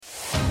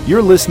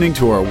You're listening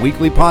to our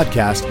weekly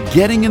podcast,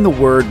 Getting in the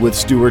Word with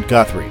Stuart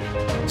Guthrie.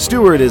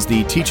 Stuart is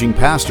the teaching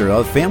pastor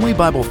of Family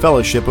Bible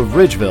Fellowship of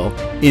Ridgeville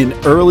in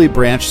Early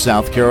Branch,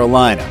 South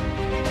Carolina.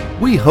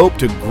 We hope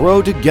to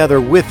grow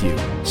together with you,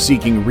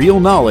 seeking real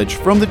knowledge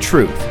from the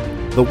truth,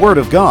 the Word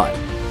of God.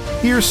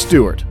 Here's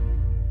Stuart.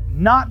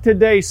 Not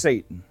today,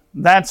 Satan.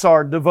 That's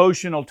our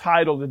devotional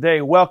title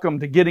today.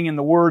 Welcome to Getting in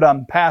the Word.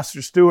 I'm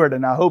Pastor Stuart,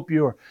 and I hope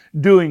you're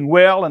doing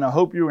well, and I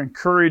hope you're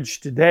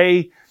encouraged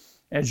today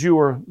as you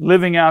are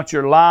living out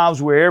your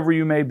lives wherever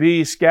you may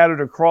be, scattered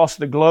across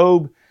the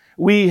globe.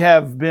 We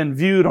have been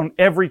viewed on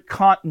every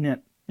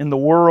continent in the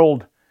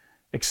world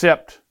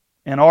except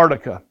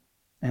Antarctica.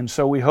 And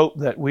so we hope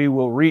that we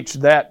will reach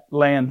that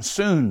land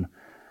soon.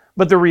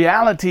 But the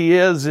reality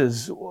is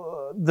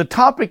the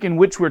topic in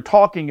which we're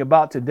talking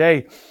about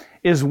today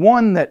is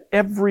one that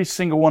every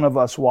single one of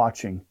us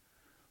watching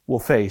will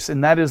face.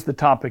 And that is the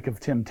topic of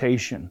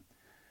temptation.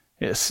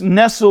 It's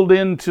nestled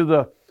into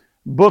the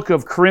book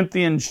of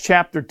Corinthians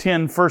chapter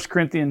 10, 1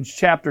 Corinthians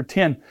chapter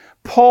 10.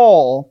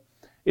 Paul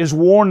is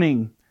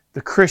warning the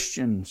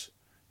Christians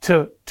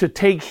to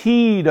take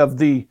heed of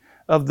the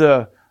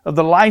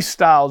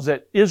lifestyles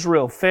that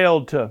Israel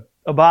failed to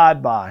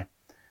abide by.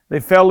 They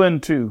fell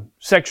into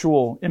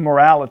sexual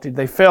immorality.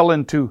 They fell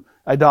into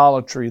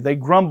idolatry. They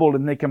grumbled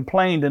and they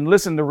complained. And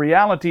listen, the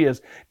reality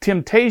is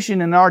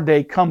temptation in our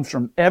day comes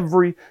from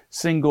every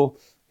single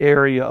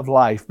area of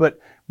life. But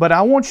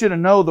I want you to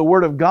know the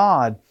Word of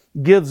God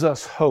gives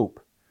us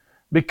hope.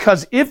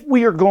 Because if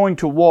we are going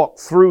to walk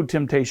through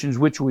temptations,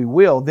 which we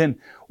will, then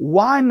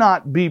why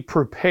not be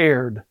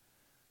prepared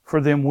for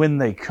them when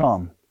they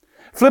come?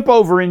 Flip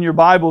over in your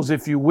Bibles,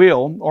 if you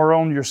will, or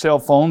on your cell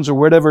phones or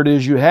whatever it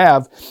is you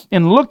have,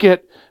 and look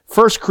at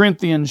 1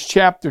 Corinthians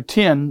chapter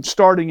 10,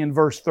 starting in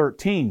verse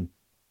 13.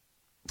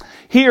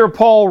 Here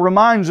Paul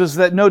reminds us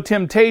that no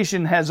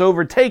temptation has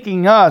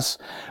overtaken us,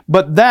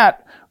 but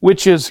that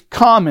which is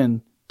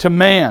common to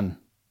man.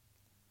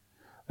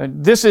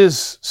 This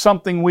is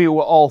something we will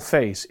all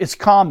face. It's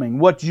common.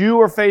 What you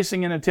are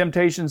facing in a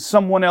temptation,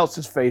 someone else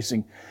is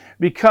facing.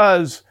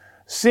 Because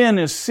sin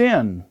is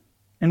sin.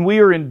 And we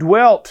are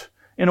indwelt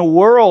in a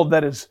world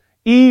that is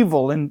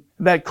evil and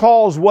that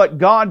calls what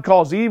God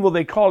calls evil,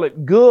 they call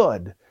it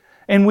good.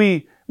 And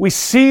we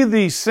see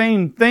these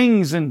same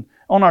things on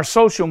our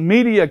social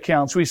media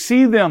accounts. We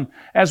see them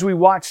as we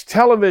watch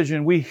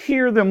television. We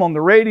hear them on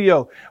the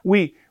radio.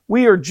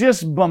 We are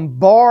just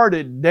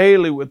bombarded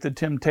daily with the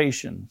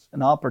temptations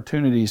and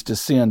opportunities to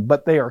sin,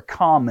 but they are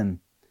common.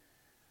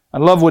 I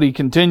love what he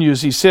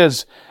continues. He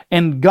says,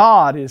 and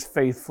God is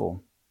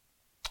faithful.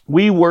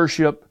 We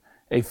worship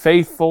a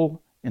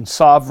faithful and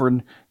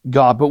sovereign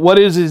God. But what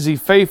is he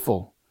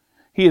faithful?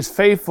 He is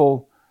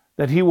faithful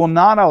that He will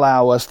not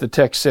allow us, the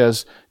text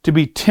says, to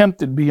be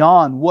tempted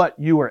beyond what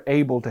you are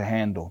able to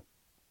handle.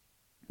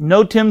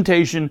 No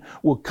temptation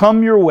will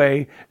come your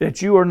way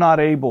that you are not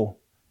able,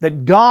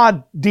 that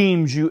God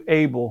deems you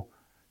able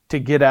to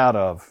get out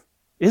of.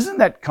 Isn't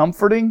that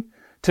comforting?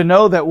 To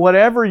know that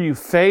whatever you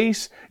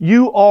face,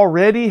 you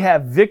already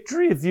have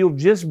victory if you'll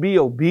just be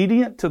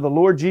obedient to the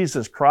Lord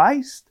Jesus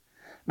Christ?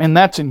 And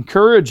that's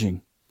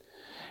encouraging.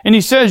 And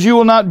he says you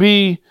will not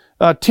be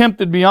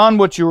tempted beyond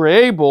what you are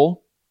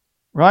able,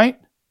 right?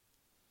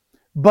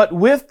 But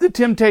with the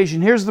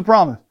temptation, here's the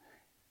promise,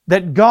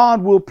 that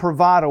God will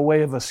provide a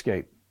way of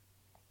escape.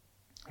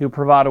 He'll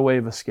provide a way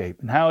of escape.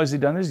 And how has He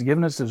done this? He's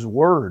given us His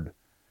Word.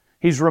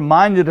 He's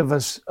reminded of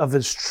us of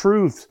His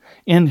truth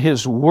in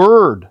His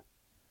Word.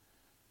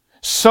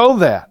 So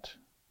that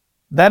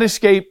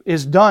escape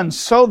is done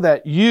so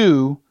that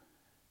you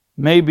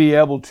may be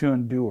able to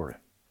endure it.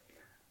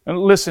 And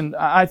listen,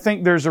 I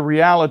think there's a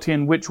reality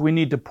in which we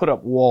need to put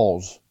up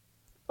walls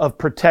of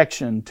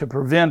protection to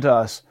prevent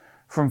us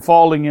from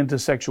falling into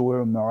sexual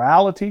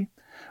immorality.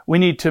 We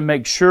need to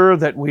make sure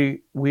that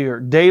we are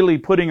daily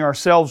putting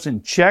ourselves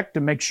in check to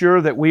make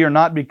sure that we are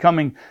not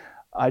becoming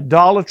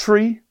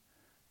idolatry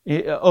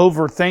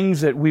over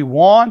things that we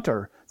want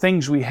or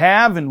things we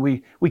have, and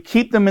we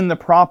keep them in the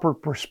proper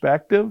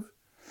perspective.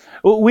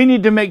 We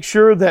need to make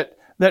sure that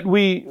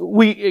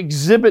we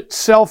exhibit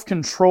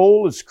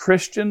self-control as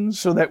Christians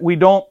so that we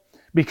don't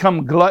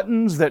become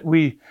gluttons, that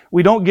we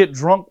don't get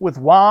drunk with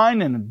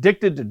wine and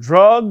addicted to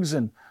drugs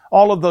and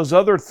all of those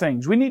other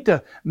things. We need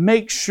to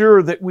make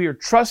sure that we are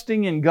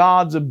trusting in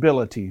God's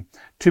ability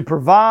to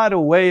provide a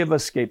way of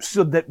escape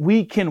so that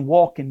we can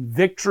walk in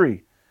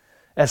victory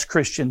as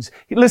Christians.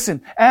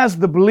 Listen, as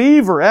the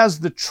believer,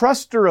 as the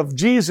truster of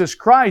Jesus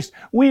Christ,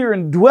 we are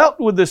indwelt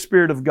with the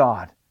Spirit of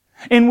God.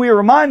 And we are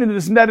reminded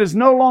that it's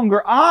no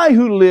longer I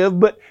who live,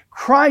 but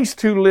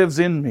Christ who lives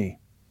in me.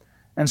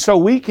 And so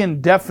we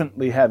can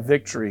definitely have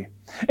victory.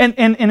 And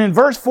in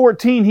verse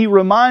 14, he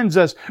reminds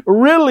us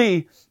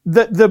really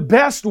the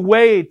best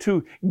way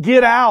to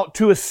get out,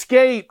 to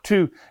escape,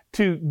 to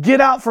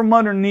get out from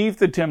underneath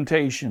the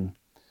temptation.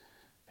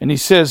 And he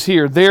says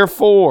here,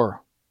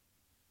 therefore,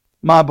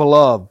 my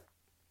beloved,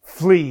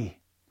 flee,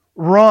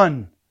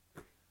 run,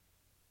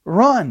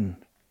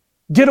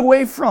 get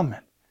away from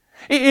it.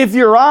 If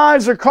your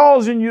eyes are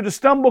causing you to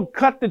stumble,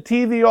 cut the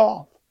TV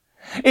off.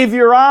 If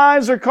your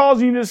eyes are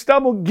causing you to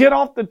stumble, get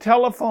off the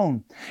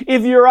telephone.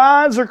 If your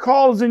eyes are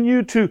causing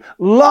you to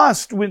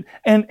lust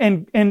and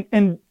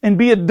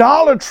be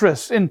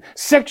idolatrous and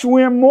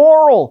sexually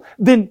immoral,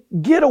 then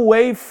get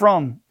away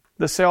from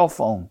the cell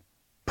phone.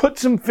 Put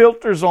some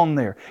filters on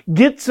there.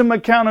 Get some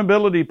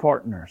accountability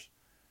partners.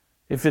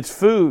 If it's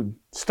food,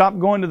 stop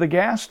going to the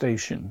gas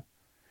station.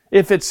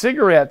 If it's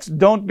cigarettes,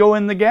 don't go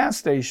in the gas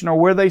station or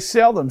where they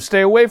sell them.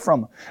 Stay away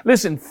from them.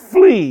 Listen,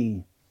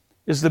 flee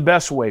is the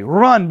best way.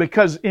 Run,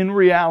 because in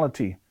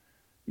reality,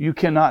 you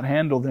cannot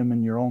handle them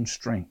in your own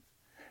strength.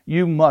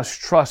 You must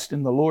trust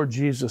in the Lord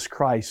Jesus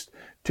Christ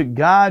to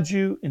guide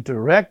you and to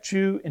direct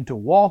you and to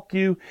walk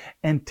you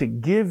and to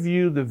give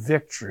you the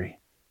victory.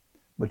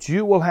 But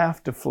you will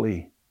have to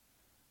flee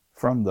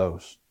from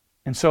those.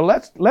 And so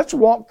let's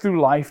walk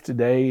through life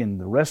today and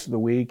the rest of the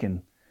week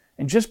and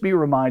just be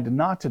reminded,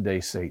 not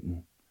today,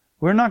 Satan.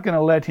 We're not going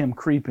to let him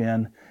creep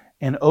in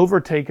and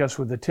overtake us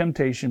with the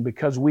temptation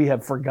because we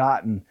have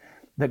forgotten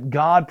that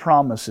God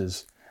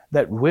promises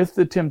that with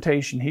the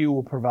temptation, He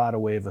will provide a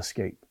way of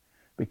escape.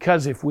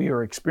 Because if we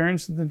are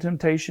experiencing the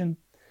temptation,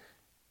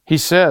 He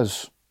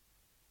says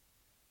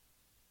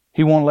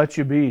He won't let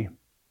you be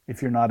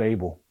if you're not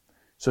able.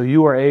 So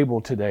you are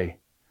able today.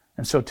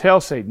 And so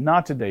tell Satan,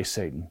 not today,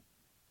 Satan.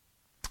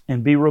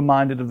 And be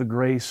reminded of the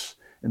grace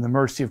and the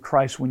mercy of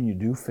Christ when you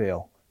do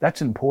fail.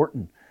 That's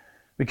important.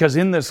 Because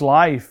in this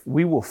life,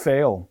 we will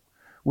fail.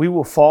 We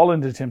will fall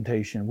into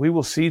temptation. We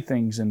will see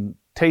things and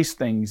taste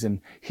things and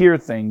hear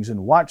things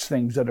and watch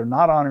things that are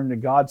not honoring to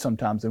God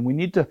sometimes. And we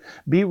need to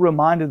be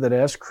reminded that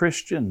as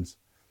Christians,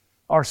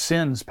 our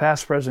sins,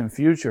 past, present, and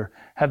future,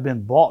 have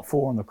been bought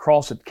for on the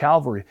cross at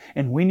Calvary.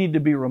 And we need to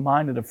be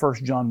reminded of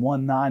 1 John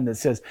 1:9 that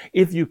says,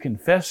 if you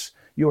confess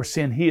your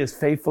sin, He is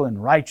faithful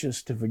and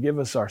righteous to forgive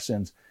us our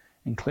sins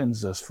and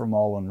cleanse us from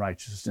all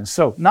unrighteousness.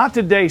 So, not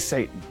today,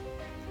 Satan.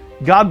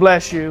 God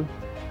bless you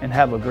and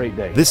have a great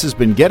day. This has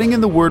been Getting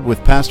in the Word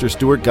with Pastor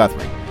Stuart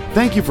Guthrie.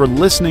 Thank you for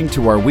listening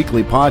to our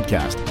weekly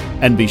podcast.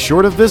 And be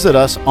sure to visit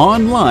us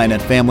online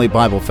at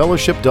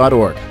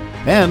FamilyBibleFellowship.org.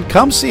 And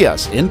come see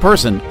us in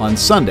person on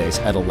Sundays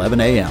at 11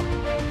 a.m.